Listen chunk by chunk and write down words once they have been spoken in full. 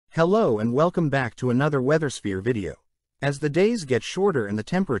Hello and welcome back to another WeatherSphere video. As the days get shorter and the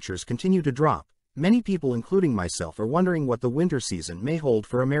temperatures continue to drop, many people including myself are wondering what the winter season may hold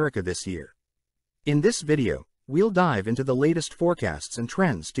for America this year. In this video, we'll dive into the latest forecasts and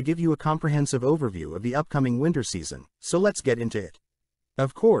trends to give you a comprehensive overview of the upcoming winter season, so let's get into it.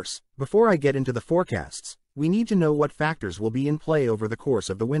 Of course, before I get into the forecasts, we need to know what factors will be in play over the course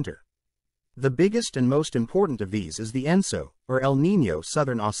of the winter. The biggest and most important of these is the ENSO, or El Niño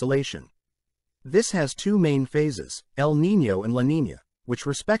Southern Oscillation. This has two main phases, El Niño and La Niña, which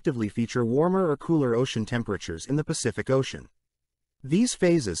respectively feature warmer or cooler ocean temperatures in the Pacific Ocean. These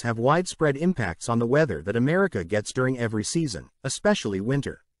phases have widespread impacts on the weather that America gets during every season, especially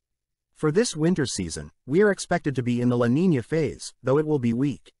winter. For this winter season, we are expected to be in the La Niña phase, though it will be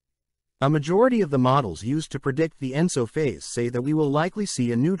weak. A majority of the models used to predict the ENSO phase say that we will likely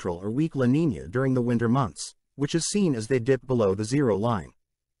see a neutral or weak La Niña during the winter months, which is seen as they dip below the zero line.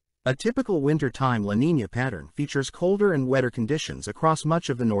 A typical winter-time La Niña pattern features colder and wetter conditions across much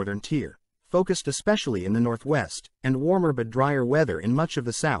of the northern tier, focused especially in the northwest, and warmer but drier weather in much of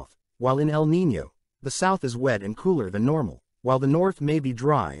the south, while in El Niño, the south is wet and cooler than normal, while the north may be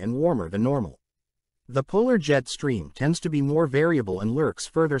dry and warmer than normal. The polar jet stream tends to be more variable and lurks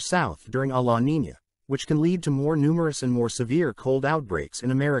further south during a La Niña, which can lead to more numerous and more severe cold outbreaks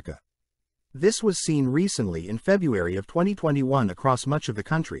in America. This was seen recently in February of 2021 across much of the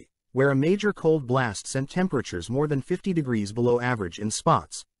country, where a major cold blast sent temperatures more than 50 degrees below average in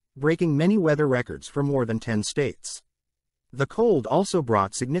spots, breaking many weather records for more than 10 states. The cold also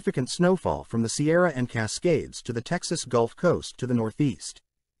brought significant snowfall from the Sierra and Cascades to the Texas Gulf Coast to the northeast.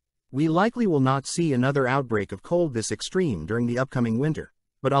 We likely will not see another outbreak of cold this extreme during the upcoming winter,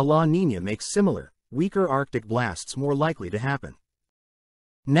 but a La Niña makes similar, weaker Arctic blasts more likely to happen.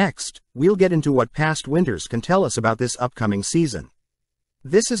 Next, we'll get into what past winters can tell us about this upcoming season.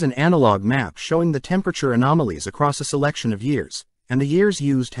 This is an analog map showing the temperature anomalies across a selection of years, and the years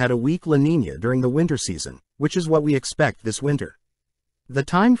used had a weak La Niña during the winter season, which is what we expect this winter. The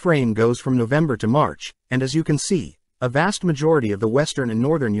time frame goes from November to March, and as you can see, a vast majority of the western and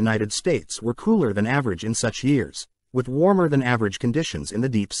northern United States were cooler than average in such years, with warmer than average conditions in the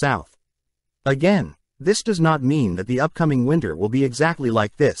deep south. Again, this does not mean that the upcoming winter will be exactly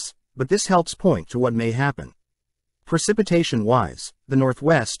like this, but this helps point to what may happen. Precipitation-wise, the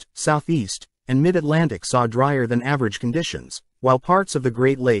northwest, southeast, and mid-Atlantic saw drier than average conditions, while parts of the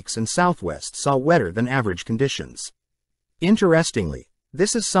Great Lakes and southwest saw wetter than average conditions. Interestingly,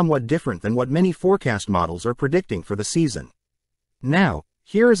 this is somewhat different than what many forecast models are predicting for the season. Now,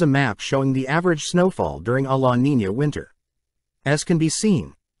 here is a map showing the average snowfall during a La Niña winter. As can be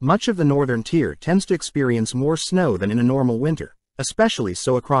seen, much of the northern tier tends to experience more snow than in a normal winter, especially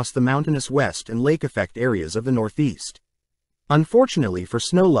so across the mountainous west and lake effect areas of the northeast. Unfortunately for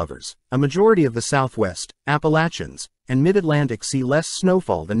snow lovers, a majority of the southwest, Appalachians, and mid-Atlantic see less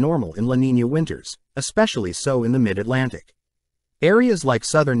snowfall than normal in La Niña winters, especially so in the mid-Atlantic. Areas like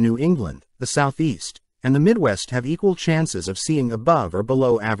southern New England, the southeast, and the Midwest have equal chances of seeing above or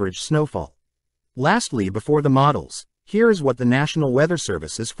below average snowfall. Lastly, before the models, here is what the National Weather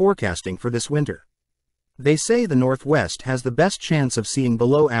Service is forecasting for this winter. They say the Northwest has the best chance of seeing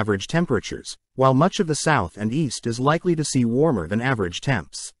below average temperatures, while much of the South and East is likely to see warmer than average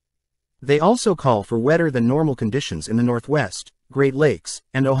temps. They also call for wetter than normal conditions in the Northwest, Great Lakes,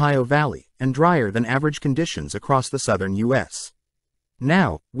 and Ohio Valley, and drier than average conditions across the southern U.S.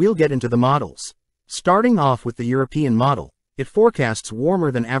 Now, we'll get into the models. Starting off with the European model, it forecasts warmer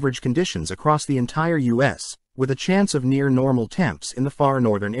than average conditions across the entire U.S., with a chance of near normal temps in the far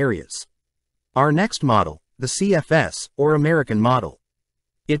northern areas. Our next model, the CFS, or American model.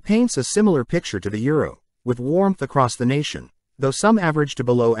 It paints a similar picture to the Euro, with warmth across the nation, though some average to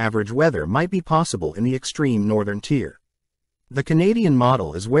below average weather might be possible in the extreme northern tier. The Canadian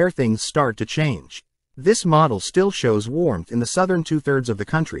model is where things start to change. This model still shows warmth in the southern two-thirds of the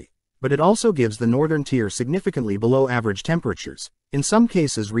country, but it also gives the northern tier significantly below average temperatures, in some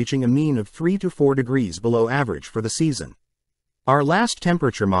cases reaching a mean of 3 to 4 degrees below average for the season. Our last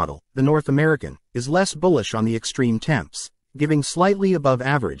temperature model, the North American, is less bullish on the extreme temps, giving slightly above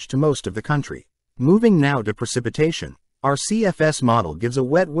average to most of the country. Moving now to precipitation, our CFS model gives a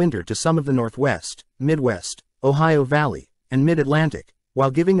wet winter to some of the Northwest, Midwest, Ohio Valley, and Mid-Atlantic,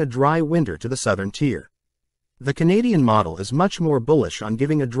 while giving a dry winter to the southern tier. The Canadian model is much more bullish on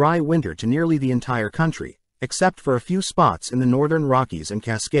giving a dry winter to nearly the entire country, except for a few spots in the northern Rockies and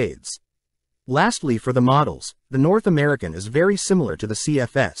Cascades. Lastly, for the models, the North American is very similar to the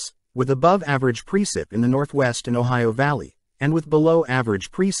CFS, with above-average precip in the Northwest and Ohio Valley, and with below-average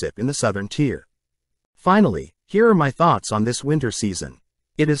precip in the southern tier. Finally, here are my thoughts on this winter season.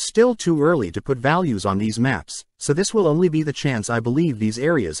 It is still too early to put values on these maps, so this will only be the chance I believe these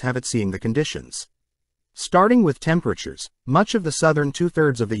areas have at seeing the conditions. Starting with temperatures, much of the southern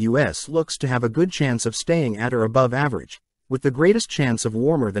two-thirds of the US looks to have a good chance of staying at or above average, with the greatest chance of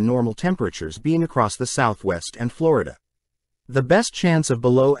warmer than normal temperatures being across the southwest and Florida. The best chance of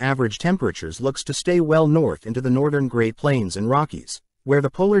below average temperatures looks to stay well north into the northern Great Plains and Rockies, where the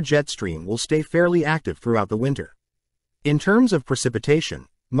polar jet stream will stay fairly active throughout the winter. In terms of precipitation,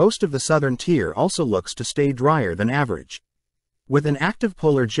 most of the southern tier also looks to stay drier than average. With an active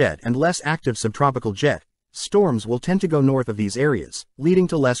polar jet and less active subtropical jet, storms will tend to go north of these areas, leading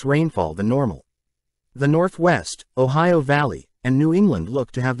to less rainfall than normal. The Northwest, Ohio Valley, and New England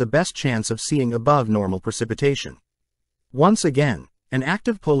look to have the best chance of seeing above normal precipitation. Once again, an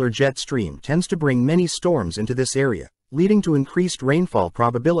active polar jet stream tends to bring many storms into this area, leading to increased rainfall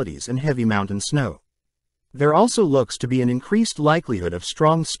probabilities and heavy mountain snow. There also looks to be an increased likelihood of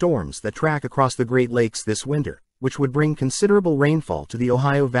strong storms that track across the Great Lakes this winter, which would bring considerable rainfall to the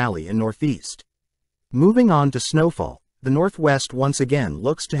Ohio Valley and Northeast. Moving on to snowfall, the Northwest once again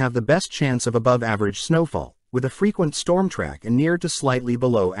looks to have the best chance of above-average snowfall, with a frequent storm track and near to slightly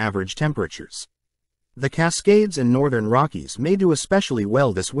below average temperatures. The Cascades and Northern Rockies may do especially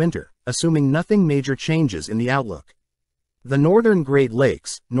well this winter, assuming nothing major changes in the outlook. The northern Great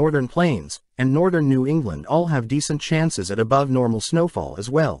Lakes, northern Plains, and northern New England all have decent chances at above-normal snowfall as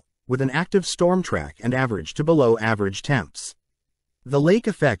well, with an active storm track and average to below-average temps. The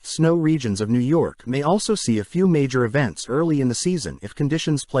lake-effect snow regions of New York may also see a few major events early in the season if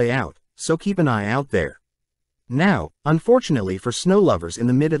conditions play out, so keep an eye out there. Now, unfortunately for snow lovers in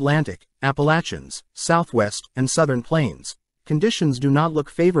the Mid-Atlantic, Appalachians, Southwest, and Southern Plains, conditions do not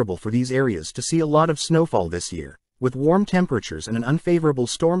look favorable for these areas to see a lot of snowfall this year, with warm temperatures and an unfavorable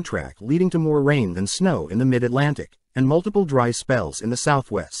storm track leading to more rain than snow in the Mid-Atlantic, and multiple dry spells in the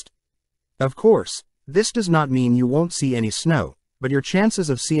Southwest. Of course, this does not mean you won't see any snow, but your chances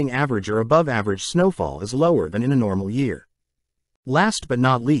of seeing average or above average snowfall is lower than in a normal year. Last but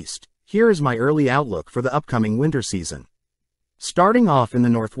not least, here is my early outlook for the upcoming winter season. Starting off in the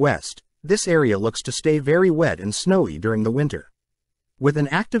Northwest, this area looks to stay very wet and snowy during the winter. With an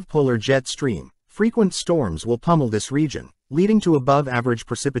active polar jet stream, frequent storms will pummel this region, leading to above-average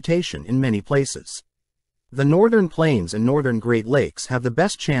precipitation in many places. The northern plains and northern Great Lakes have the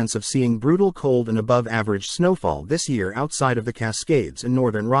best chance of seeing brutal cold and above-average snowfall this year outside of the Cascades and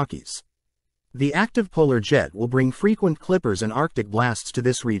northern Rockies. The active polar jet will bring frequent clippers and Arctic blasts to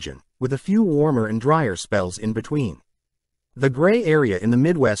this region, with a few warmer and drier spells in between. The gray area in the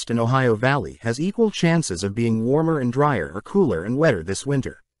Midwest and Ohio Valley has equal chances of being warmer and drier or cooler and wetter this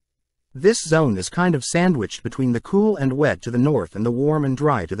winter. This zone is kind of sandwiched between the cool and wet to the north and the warm and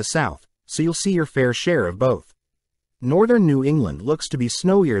dry to the south, so you'll see your fair share of both. Northern New England looks to be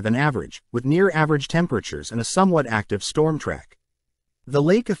snowier than average, with near-average temperatures and a somewhat active storm track. The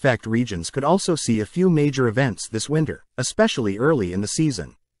lake-effect regions could also see a few major events this winter, especially early in the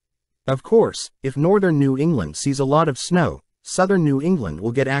season. Of course, if northern New England sees a lot of snow, southern New England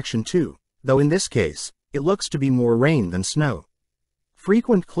will get action too, though in this case, it looks to be more rain than snow.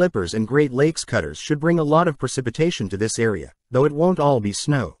 Frequent clippers and Great Lakes cutters should bring a lot of precipitation to this area, though it won't all be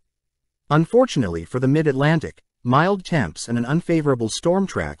snow. Unfortunately for the Mid-Atlantic, mild temps and an unfavorable storm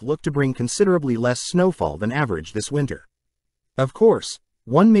track look to bring considerably less snowfall than average this winter. Of course,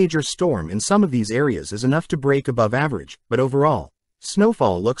 one major storm in some of these areas is enough to break above average, but overall,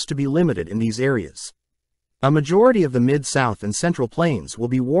 snowfall looks to be limited in these areas. A majority of the Mid-South and Central Plains will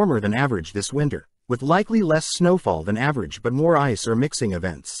be warmer than average this winter, with likely less snowfall than average but more ice or mixing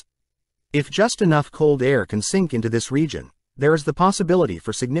events. If just enough cold air can sink into this region, there is the possibility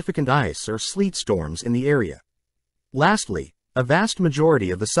for significant ice or sleet storms in the area. Lastly, a vast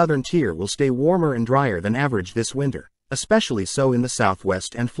majority of the southern tier will stay warmer and drier than average this winter, especially so in the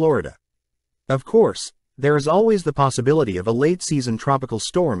Southwest and Florida. Of course, there is always the possibility of a late-season tropical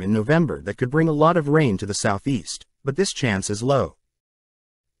storm in November that could bring a lot of rain to the southeast, but this chance is low.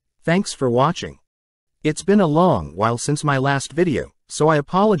 Thanks for watching. It's been a long while since my last video, so I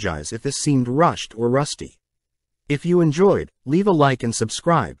apologize if this seemed rushed or rusty. If you enjoyed, leave a like and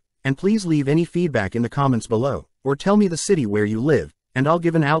subscribe, and please leave any feedback in the comments below, or tell me the city where you live, and I'll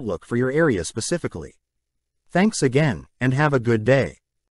give an outlook for your area specifically. Thanks again, and have a good day.